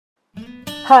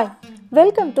Hi,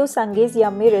 welcome to Sangee's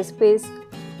Yummy Recipes.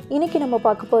 இன்னைக்கு நம்ம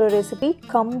பார்க்க போற ரெசிபி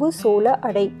கம்பு சோள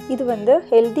அடை. இது வந்து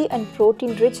healthy and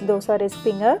protein rich dosa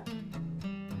ரெசிபிங்க.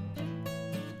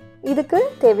 இதுக்கு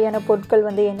தேவையான பொருட்கள்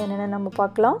வந்து என்னென்ன நம்ம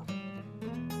பார்க்கலாம்.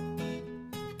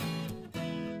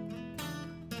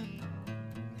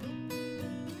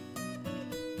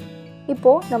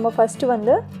 இப்போ நம்ம ஃபர்ஸ்ட்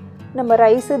வந்து நம்ம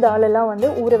ரைஸ் தால் எல்லாம் வந்து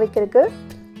ஊற வைக்கிறதுக்கு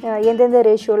எந்தெந்த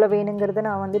ரேஷியோல வேணும்ங்கறத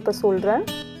நான் வந்து இப்ப சொல்றேன்.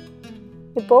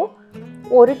 இப்போ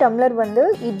 1 டம்ளர் வந்து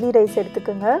இட்லி ரைஸ்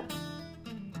எடுத்துக்கங்க.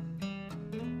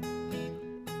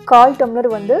 1/4 டம்ளர்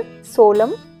வந்து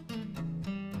சோளம்,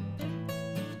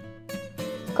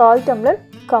 1/4 டம்ளர்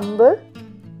கம்பு,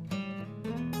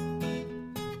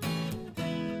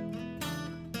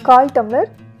 1/4 டம்ளர்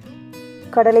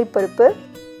கடலை பருப்பு,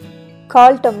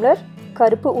 1/4 டம்ளர்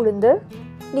கருப்பு உளுந்து.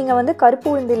 நீங்க வந்து கருப்பு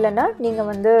உளுந்து இல்லனா நீங்க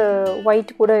வந்து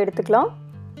ஒயிட் கூட எடுத்துக்கலாம்.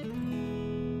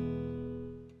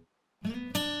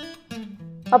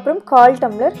 அப்புறம் 1/4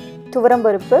 டம்ளர் துவரம்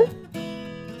பருப்பு.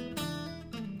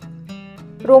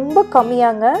 ரொம்ப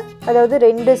கம்மியாங்க, அதாவது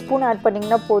 2 ஸ்பூன் ஆட்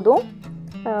பண்ணீங்கன்னா போதும்.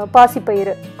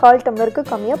 பாசிப்பயிறு 1/4 டம்ளருக்கு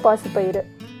கம்மியா பாசிப்பயிறு.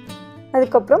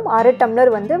 அதுக்கப்புறம் 1/2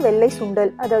 டம்ளர் வந்து வெள்ளை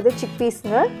சுண்டல், அதாவது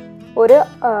சிக்பீஸ்ங்க. ஒரு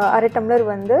 1/2 டம்ளர்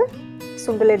வந்து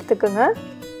சுண்டல் எடுத்துக்கோங்க.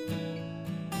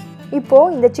 இப்போ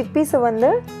இந்த சிக்பீஸை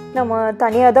வந்து நம்ம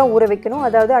தனியாக தான் ஊற வைக்கணும்,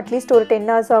 அதாவது அட்லீஸ்ட் ஒரு 10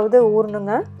 hours ஆவது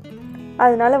ஊறணுங்க.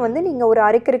 அதனால வந்து நீங்கள் ஒரு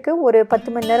அரைக்கிறதுக்கு ஒரு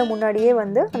 10 மணி நேரம் முன்னாடியே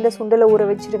வந்து அந்த சுண்டலை ஊற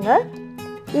வச்சுருங்க.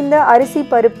 இந்த அரிசி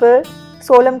பருப்பு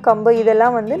சோளம் கம்பு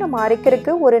இதெல்லாம் வந்து நம்ம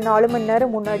அரைக்கிறதுக்கு ஒரு 4 மணி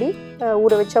நேரம் முன்னாடி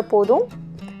ஊற வச்சா போதும்.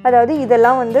 அதாவது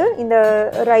இதெல்லாம் வந்து இந்த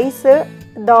ரைஸு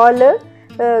தால்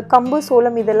கம்பு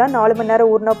சோளம் இதெல்லாம் 4 மணி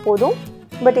நேரம் ஊறினா போதும்.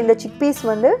 பட் இந்த சிக்பீஸ்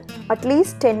வந்து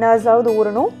அட்லீஸ்ட் 10 hours ஆவது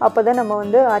ஊறணும், அப்போ தான் நம்ம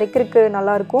வந்து அரைக்கிறதுக்கு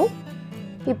நல்லாயிருக்கும்.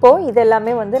 இப்போது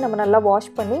இதெல்லாமே வந்து நம்ம நல்லா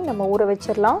வாஷ் பண்ணி நம்ம ஊற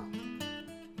வச்சிடலாம்.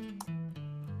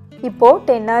 இப்போது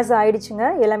 10 hours ஆயிடுச்சுங்க,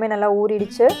 எல்லாமே நல்லா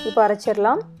ஊறிடுச்சு. இப்போ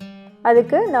அரைச்சிடலாம்.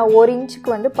 அதுக்கு நான் 1 இன்ச்சுக்கு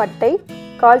வந்து பட்டை,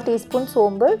 1/4 டீஸ்பூன்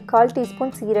சோம்பு, 1/4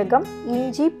 டீஸ்பூன் சீரகம்,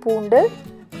 இஞ்சி பூண்டு,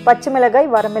 பச்சை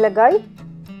மிளகாய் வரமிளகாய்,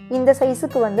 இந்த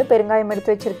சைஸுக்கு வந்து பெருங்காயம்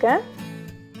எடுத்து வச்சுருக்கேன்.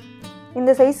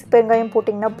 இந்த சைஸ் பெருங்காயம்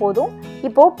போட்டிங்கன்னா போதும்.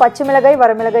 இப்போது பச்சை மிளகாய்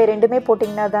வரமிளகாய் ரெண்டுமே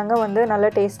போட்டிங்கன்னா தாங்க வந்து நல்லா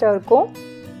டேஸ்ட்டாக இருக்கும்.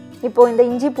 இப்போது இந்த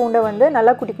இஞ்சி பூண்டை வந்து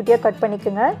நல்லா குட்டி குட்டியாக கட்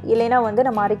பண்ணிக்கோங்க, இல்லைன்னா வந்து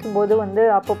நம்ம அரைக்கும் போது வந்து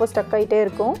அப்பப்போ ஸ்டக் ஆகிட்டே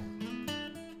இருக்கும்.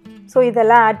 ஸோ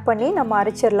இதெல்லாம் ஆட் பண்ணி நம்ம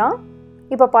அரைச்சிடலாம்.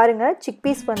 இப்போ பாருங்கள்,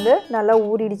 சிக்பீஸ் வந்து நல்லா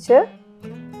ஊறிடுச்சு,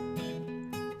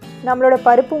 நம்மளோட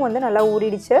பருப்பும் வந்து நல்லா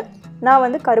ஊறிடுச்சு. நான்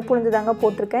வந்து கருப்பு உளுந்து தாங்க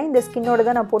போட்டிருக்கேன், இந்த ஸ்கின்னோடு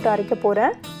தான் நான் போட்டு அரைக்க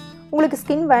போகிறேன். உங்களுக்கு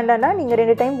ஸ்கின் வேண்டாம்னா நீங்கள்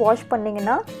 2 டைம் வாஷ்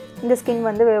பண்ணிங்கன்னா இந்த ஸ்கின்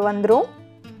வந்து வந்துடும்.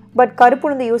 பட் கருப்பு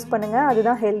உளுந்து யூஸ் பண்ணுங்கள்,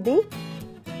 அதுதான் ஹெல்தி.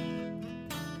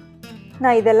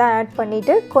 நான் இதெல்லாம் ஆட்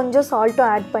பண்ணிவிட்டு கொஞ்சம் சால்ட்டும்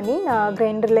ஆட் பண்ணி நான்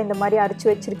கிரைண்டரில் இந்த மாதிரி அரைச்சி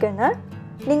வச்சுருக்கேங்க.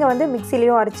 நீங்கள் வந்து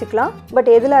மிக்சிலையும் அரைச்சிக்கலாம், பட்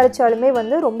எதில் அரைச்சாலுமே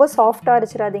வந்து ரொம்ப சாஃப்டாக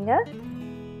அரைச்சிடாதீங்க.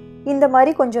 இந்த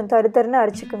மாதிரி கொஞ்சம் தருன்னு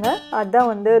அரைச்சிக்குங்க, அதுதான்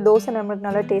வந்து தோசை நம்மளுக்கு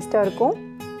நல்லா டேஸ்ட்டாக இருக்கும்.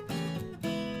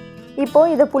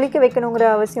 இப்போது இதை புளிக்க வைக்கணுங்கிற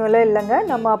அவசியம்லாம் இல்லைங்க,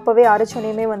 நம்ம அப்போவே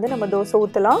அரைச்சோனையுமே வந்து நம்ம தோசை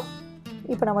ஊற்றலாம்.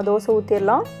 இப்போ நம்ம தோசை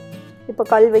ஊற்றிடலாம். இப்போ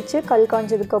கல் வச்சு கல்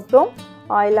காஞ்சதுக்கப்புறம்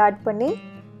ஆயில் ஆட் பண்ணி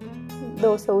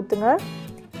தோசை ஊற்றுங்க.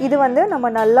 இது வந்து நம்ம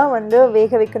நல்லா வந்து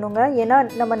வேக வைக்கணுங்க, ஏன்னா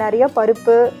நம்ம நிறையா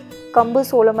பருப்பு கம்பு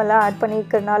சோளமெல்லாம் ஆட்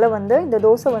பண்ணியிருக்கிறதுனால வந்து இந்த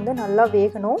தோசை வந்து நல்லா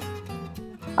வேகணும்.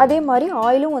 அதே மாதிரி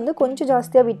ஆயிலும் வந்து கொஞ்சம்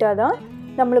ஜாஸ்தியாக விட்டால் தான்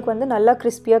நம்மளுக்கு வந்து நல்லா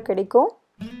கிறிஸ்பியாக கிடைக்கும்.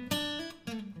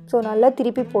 ஸோ நல்லா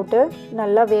திருப்பி போட்டு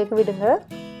நல்லா வேக விடுங்க.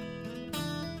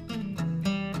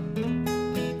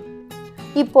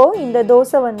 இப்போது இந்த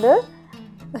தோசை வந்து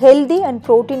ஹெல்தி அண்ட்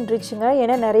ப்ரோட்டீன் ரிச்சுங்க,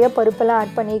 ஏன்னா நிறைய பருப்பெல்லாம்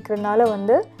ஆட் பண்ணியிருக்கிறதுனால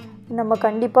வந்து நம்ம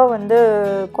கண்டிப்பாக வந்து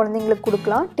குழந்தைங்களுக்கு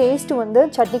கொடுக்கலாம். டேஸ்ட்டு வந்து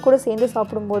சட்னி கூட சேர்ந்து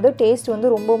சாப்பிடும்போது டேஸ்ட்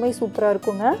வந்து ரொம்பவுமே சூப்பராக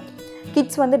இருக்குங்க.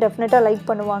 கிட்ஸ் வந்து டெஃபினட்டாக லைக்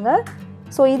பண்ணுவாங்க.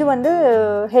 ஸோ இது வந்து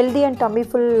healthy and dummy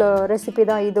full recipe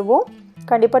தான். இதுவும்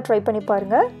கண்டிப்பாக ட்ரை பண்ணி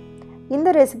பாருங்கள்.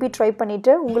 இந்த ரெசிபி ட்ரை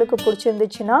பண்ணிவிட்டு உங்களுக்கு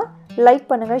பிடிச்சிருந்துச்சுன்னா லைக்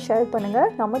பண்ணுங்கள், ஷேர் பண்ணுங்கள்,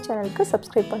 நம்ம சேனலுக்கு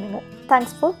சப்ஸ்கிரைப் பண்ணுங்கள்.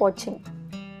 தேங்க்ஸ் ஃபார் வாட்சிங்.